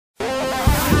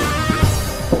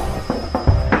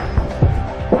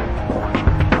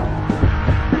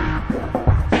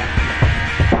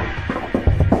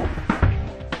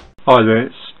Hi there,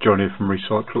 it's John here from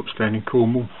Re-cyclops down in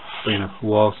Cornwall. It's been a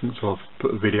while since I've put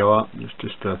a video up. It's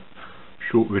just a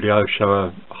short video, show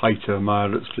a hayter mower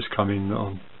that's just come in that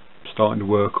I'm starting to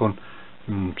work on.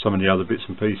 And some of the other bits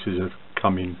and pieces have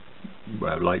come in,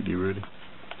 well, lately really.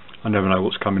 I never know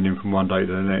what's coming in from one day to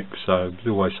the next, so there's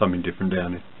always something different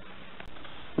down here.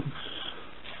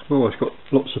 I've always got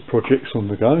lots of projects on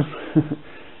the go.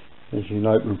 As you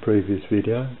know from a previous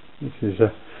video, this is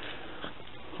a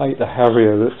hayter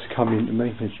harrier that's come into me.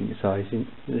 As you can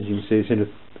see, it's in a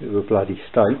bit of a bloody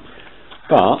state,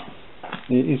 but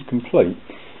it is complete.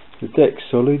 The deck's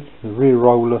solid, the rear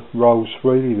roller rolls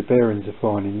freely, the bearings are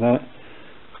fine in that.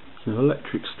 It's an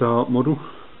electric start model.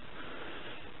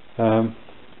 It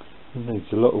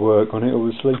needs a lot of work on it,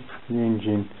 obviously. The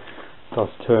engine does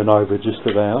turn over just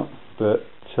about, but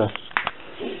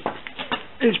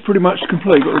it's pretty much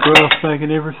complete. Got the grass bag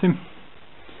and everything.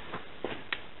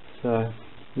 So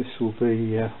this will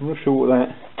be, I'm not sure what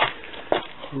that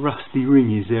rusty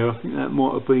ring is there. I think that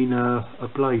might have been a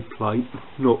blade plate,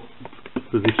 not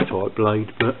for this type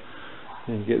blade, but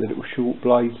you get the little short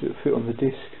blades that fit on the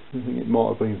disc. I think it might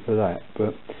have been for that,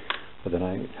 but I don't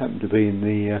know, it happened to be in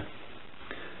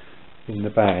the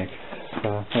bag.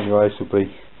 So anyway, this will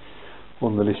be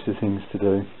on the list of things to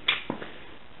do.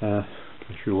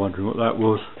 If you're wondering what that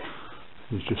was,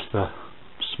 it's just a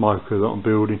smoker that I'm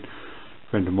building. A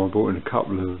friend of mine brought in a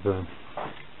couple of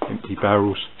empty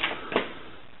barrels.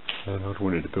 I'd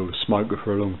wanted to build a smoker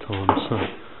for a long time, so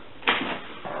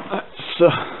that's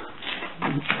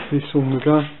this on the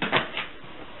go.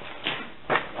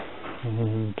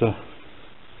 And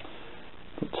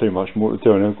not too much more to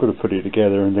do, and I've got to put it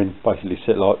together and then basically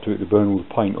set light to it to burn all the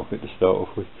paint off it to start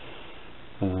off with.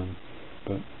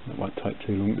 But that won't take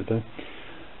too long to do.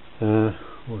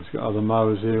 Well, it's got other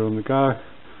mowers here on the go. A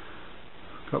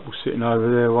couple sitting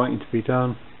over there waiting to be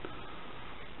done.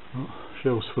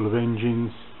 Shelves full of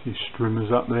engines, a few streamers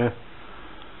up there.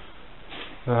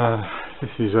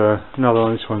 This is another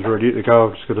one. This one's ready to go.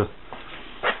 I've just got to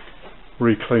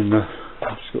clean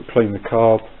the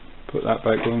carb, put that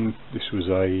back on. This was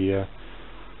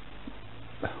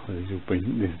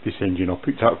this engine I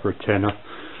picked up for a tenner.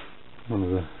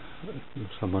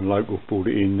 Someone local bought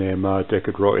it in there. Deck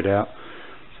had rotted out.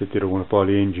 Said, did I want to buy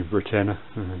the engine for a tenner?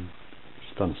 And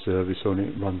just done a service on it.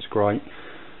 It runs great.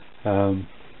 I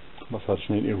just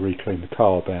need to re-clean the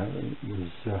carb out. It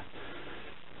was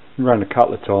ran a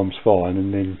couple of times fine,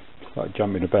 and then started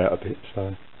jumping about a bit.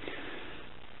 So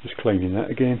just cleaning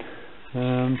that again.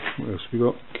 What else have we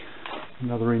got?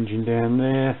 Another engine down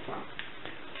there.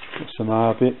 Got some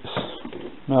mower bits.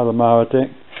 Another mower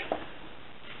deck.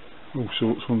 All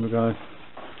sorts on the go.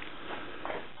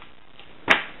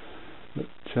 But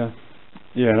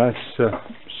yeah, that's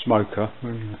smoker.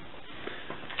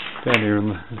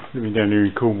 Living down here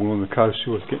in Cornwall on the coast,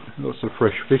 you always get lots of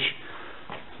fresh fish.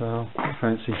 So I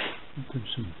fancy doing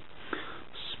some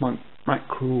smoked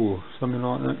mackerel or something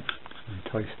like that.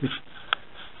 Very tasty.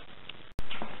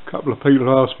 A couple of people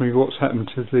asked me what's happened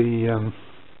to the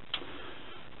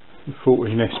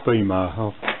 14 SB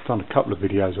mower. I've done a couple of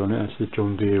videos on it. That's the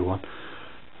John Deere one,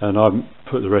 and I haven't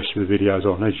put the rest of the videos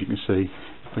on. As you can see,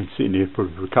 I've been sitting here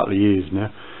probably for a couple of years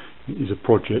now. It is a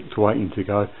project waiting to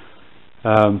go.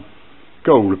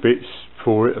 Got all the bits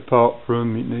for it, apart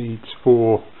from it needs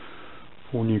four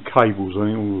new cables. I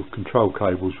think all the control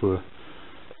cables were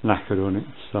knackered on it,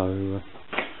 so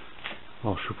I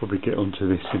shall probably get onto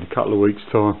this in a couple of weeks'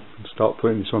 time and start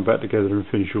putting this one back together and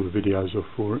finish all the videos off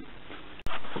for it.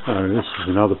 This is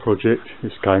another project.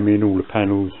 This came in, all the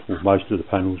panels, or most of the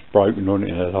panels broken on it,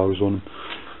 it had holes on them.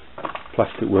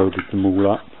 Plastic welded them all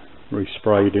up,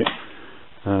 resprayed it.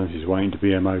 This is waiting to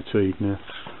be MOT'd now.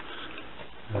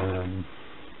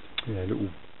 Yeah, little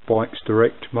Bikes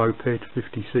Direct moped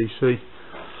 50cc.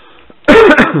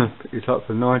 Picked it up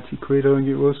for 90 quid, I think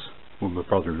it was. Well, my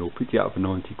brother-in-law picked it up for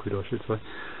 90 quid, I should say.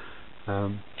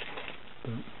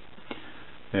 But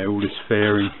yeah, all this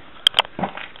fairing. I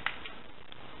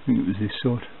think it was this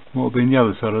side. Might have been the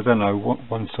other side, I don't know.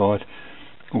 One side,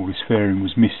 all this fairing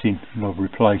was missing, and I've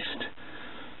replaced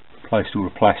all the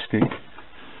plastic.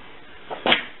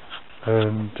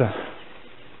 And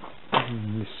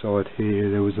on this side here,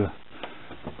 there was a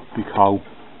big hole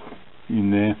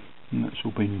in there, and that's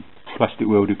all been plastic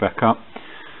welded back up.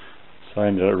 So I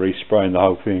ended up respraying the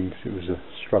whole thing because it was a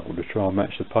struggle to try and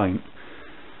match the paint.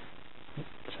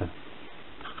 But,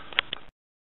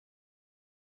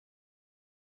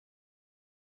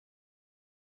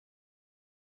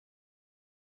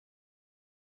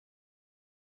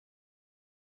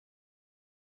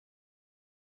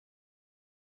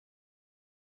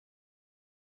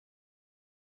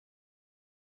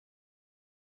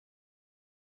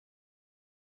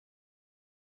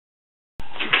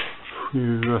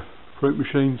 new fruit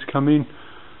machines come in.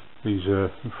 He's a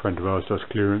friend of ours, does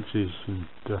clearances, and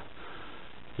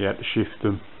he had to shift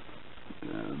them.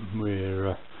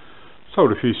 We're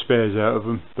sold a few spares out of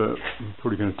them, but I'm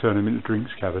probably going to turn them into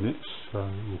drinks cabinets, or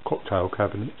cocktail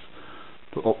cabinets,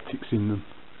 put optics in them.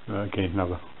 Again,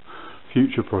 another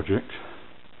future project.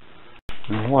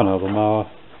 And one other mower,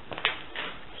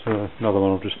 so another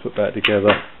one I've just put back together.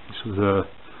 This was the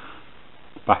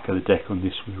back of the deck on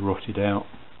this was rotted out.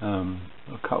 I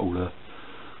cut all the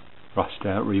rust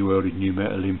out, re-welded new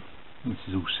metal in. This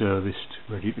is all serviced,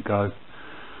 ready to go.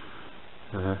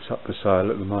 It's up for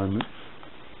sale at the moment.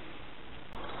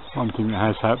 One thing that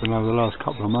has happened over the last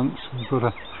couple of months, we've got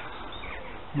a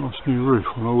nice new roof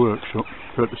on our workshop,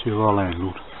 courtesy of our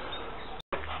landlord.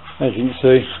 As you can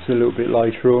see, it's a little bit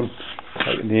later on,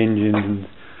 taking the engine and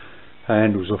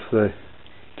handles off the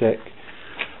deck.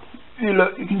 Here,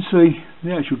 look, you can see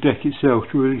the actual deck itself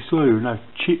is really smooth, no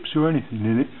chips or anything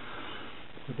in it.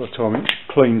 By the time it's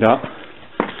cleaned up,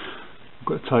 I've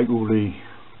got to take all the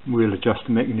wheel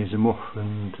adjuster mechanism off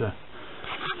and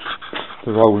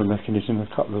the roller mechanism, a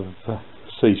couple of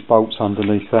seize bolts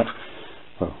underneath that.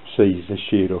 Well, seize, they're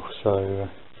sheared off, so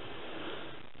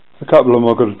a couple of them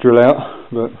I've got to drill out,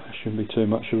 but it shouldn't be too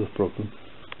much of a problem.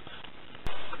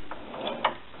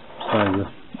 So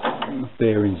the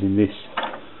bearings in this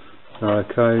are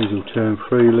okay, these will turn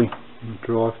freely, and the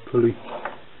drive pulley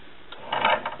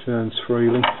turns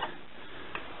freely. A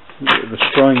bit of a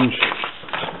strange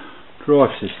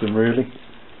drive system really.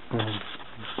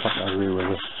 Cut over here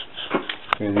where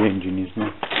the engine is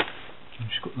now. I've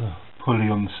just got the pulley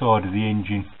on the side of the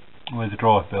engine where the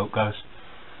drive belt goes.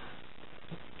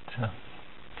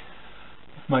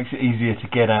 Makes it easier to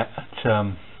get at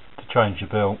to change the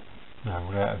belt,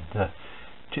 without having to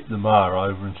tip the mower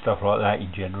over and stuff like that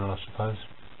in general, I suppose.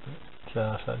 But,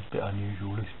 so it's a bit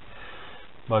unusual.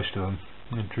 Most of them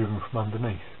are driven from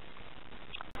underneath.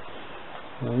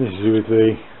 Now this is with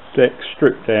the deck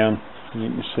stripped down, and you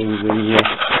can see the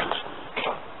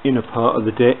inner part of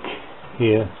the deck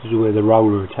here. This is where the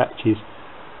roller attaches.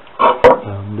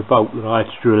 The bolt that I had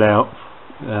to drill out,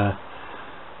 I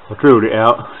drilled it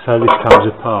out so this comes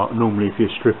apart. Normally if you're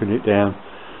stripping it down,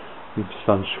 you just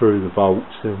unscrew the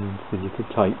bolts and then you can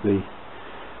take the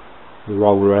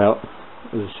roller out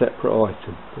as a separate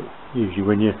item. But usually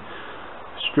when you're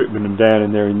stripping them down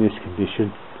and they're in this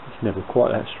condition, it's never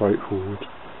quite that straightforward.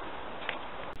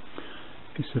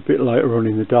 It's a bit later on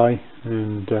in the day,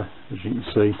 and as you can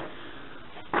see,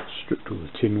 stripped all the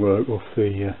tin work off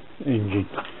the engine.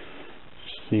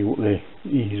 See what there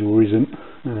is or isn't.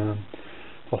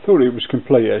 I thought it was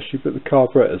complete actually, but the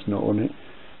carburettor's not on it,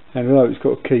 and although it's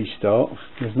got a key start,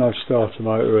 there's no starter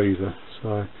motor either.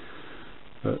 So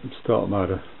the starter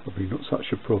motor probably not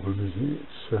such a problem, is it?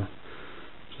 It's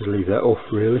just leave that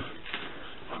off really.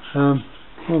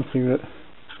 One thing that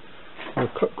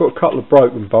I've got a couple of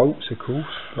broken bolts, of course,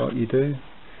 like you do.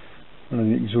 One of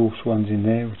the exhaust ones in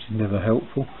there, which is never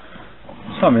helpful.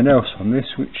 Something else on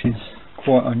this, which is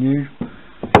quite unusual.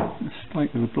 Let's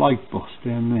take the blade boss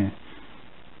down there.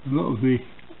 A lot of the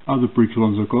other bridge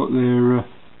ones I've got, they're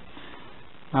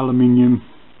aluminium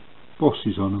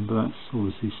bosses on them, but that's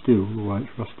obviously steel the way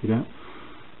it's rusted out.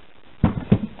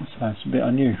 So it's a bit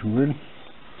unusual really.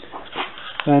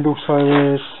 And also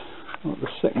there's the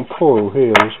second coil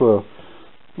here as well.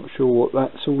 Not sure what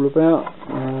that's all about.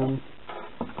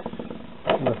 I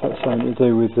don't know if that's something to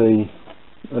do with the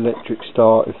electric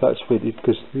start, if that's fitted,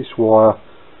 because this wire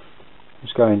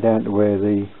is going down to where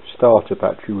the starter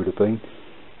battery would have been.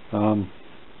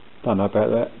 Don't know about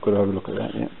that, got to have a look at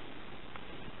that yet.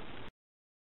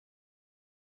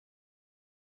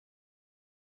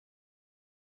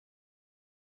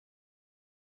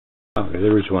 Okay,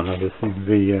 there is one other thing.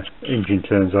 The engine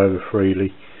turns over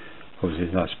freely. Obviously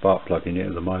there's no spark plug in it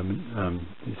at the moment.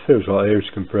 It feels like there is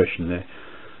compression there,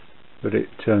 but it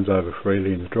turns over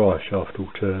freely and the drive shaft all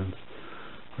turns.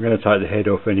 I'm going to take the head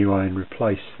off anyway and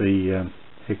replace the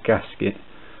head gasket,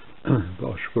 but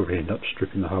I should probably end up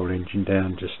stripping the whole engine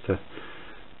down just to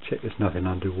check there's nothing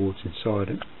underwards inside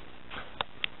it.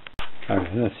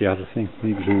 Okay, that's the other thing. The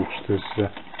exhaust is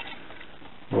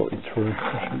rotted through,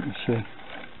 as you can see.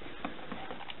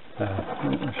 I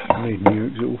need new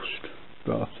exhaust,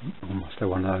 but I must have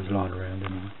one of those lying around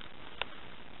anyway.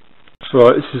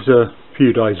 Right, this is a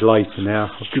few days later now.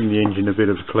 I've given the engine a bit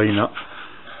of a clean up.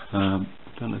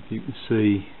 Don't know if you can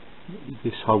see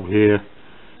this hole here.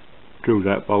 Drilled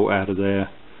that bolt out of there.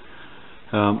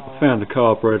 I found the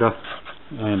carburetor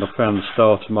and I found the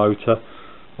starter motor.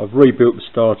 I've rebuilt the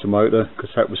starter motor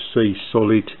because that was seized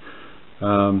solid.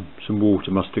 Some water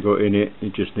must have got in it.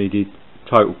 It just needed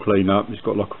total clean up. It's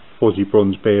got like a fuzzy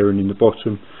bronze bearing in the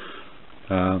bottom.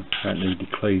 That needed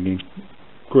cleaning.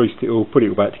 Greased it all, put it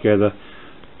all back together,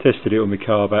 tested it on my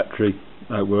car battery.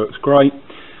 That works great.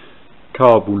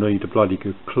 Carb will need a bloody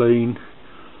good clean.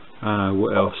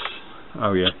 What else?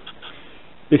 Oh yeah,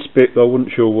 this bit I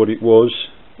wasn't sure what it was.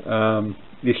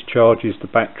 This charges the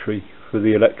battery for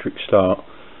the electric start,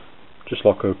 just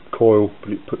like a coil,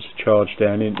 but it puts the charge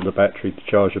down into the battery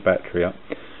to charge the battery up.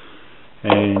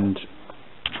 And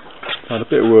done a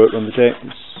bit of work on the deck.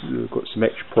 It's got some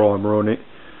extra primer on it,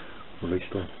 or at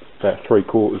least about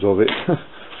 3/4 of it.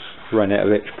 Ran out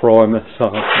of extra primer, so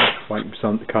I'm waiting for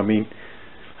some to come in.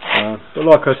 But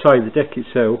like I say, the deck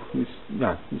itself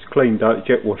it's cleaned out,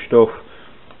 jet washed off,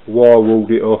 wire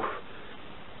walled it off,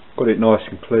 got it nice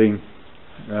and clean.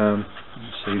 You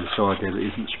see the side there that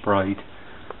isn't sprayed,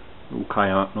 it all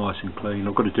came up nice and clean.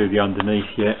 I've got to do the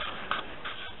underneath yet,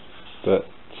 but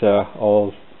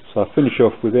I'll finish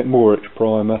off with it, more extra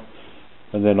primer,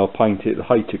 and then I'll paint it the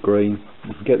hayter green.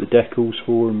 You can get the decals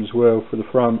for them as well for the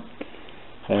front.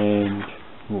 And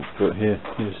what we've got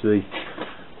here's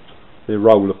the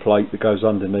roller plate that goes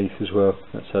underneath as well.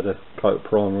 That's had a coat of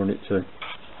primer on it too.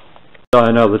 So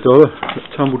another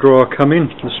tumble dryer come in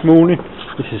this morning.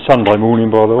 This is Sunday morning,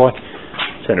 by the way.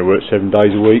 I tend to work 7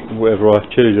 days a week. Whatever I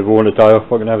choose, if I want a day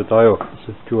off, I can have a day off.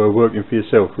 It's a joy of working for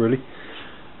yourself, really.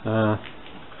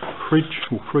 Fridge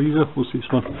or freezer. What's this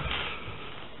one?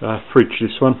 Fridge.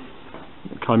 This one.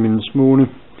 It came in this morning.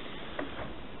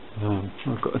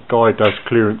 I've got a guy who does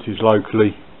clearances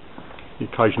locally. He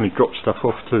occasionally drops stuff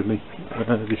off to me.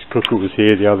 This cooker was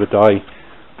here the other day.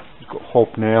 He's got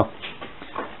hob now,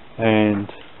 and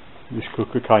this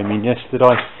cooker came in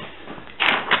yesterday.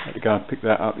 I had to go and pick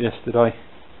that up yesterday.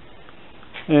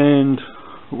 And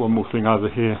one more thing over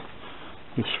here.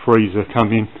 This freezer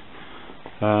come in.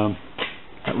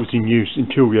 That was in use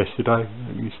until yesterday.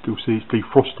 You still see it's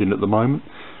defrosting at the moment.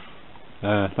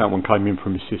 That one came in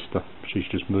from his sister. She's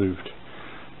just moved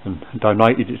and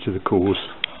donated it to the cause.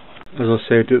 As I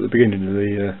said at the beginning of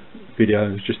the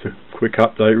video, it's just a quick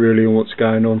update really on what's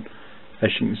going on. As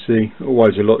you can see,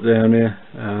 always a lot down here,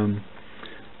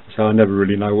 so I never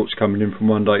really know what's coming in from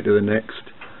one day to the next,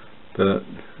 but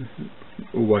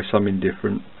always something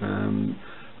different. And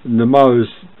the mowers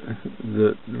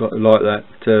that like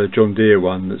that John Deere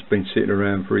one that's been sitting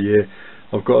around for a year,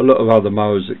 I've got a lot of other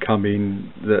mowers that come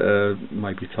in that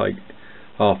maybe take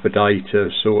half a day to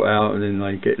sort out, and then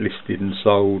they get listed and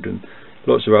sold, and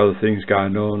lots of other things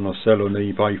going on. I sell on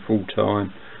eBay full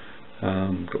time,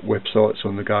 got websites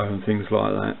on the go and things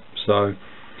like that, so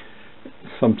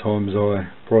sometimes I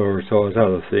prioritise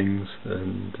other things,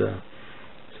 and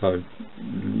so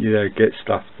get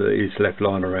stuff that is left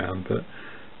lying around, but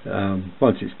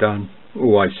once it's done,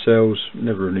 always sells,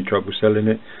 never any trouble selling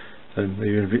it. And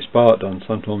even if it's part done,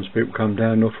 sometimes people come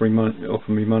down offer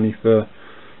me money for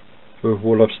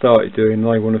what I've started doing,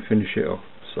 and they want to finish it off.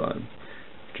 So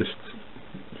just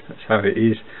that's how it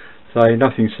is. So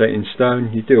nothing's set in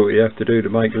stone. You do what you have to do to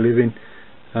make a living,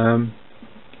 and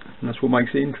that's what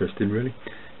makes it interesting, really.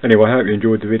 Anyway, I hope you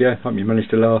enjoyed the video. Hope you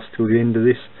managed to last till the end of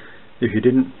this. If you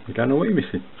didn't, you don't know what you're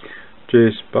missing.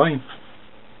 Cheers, bye.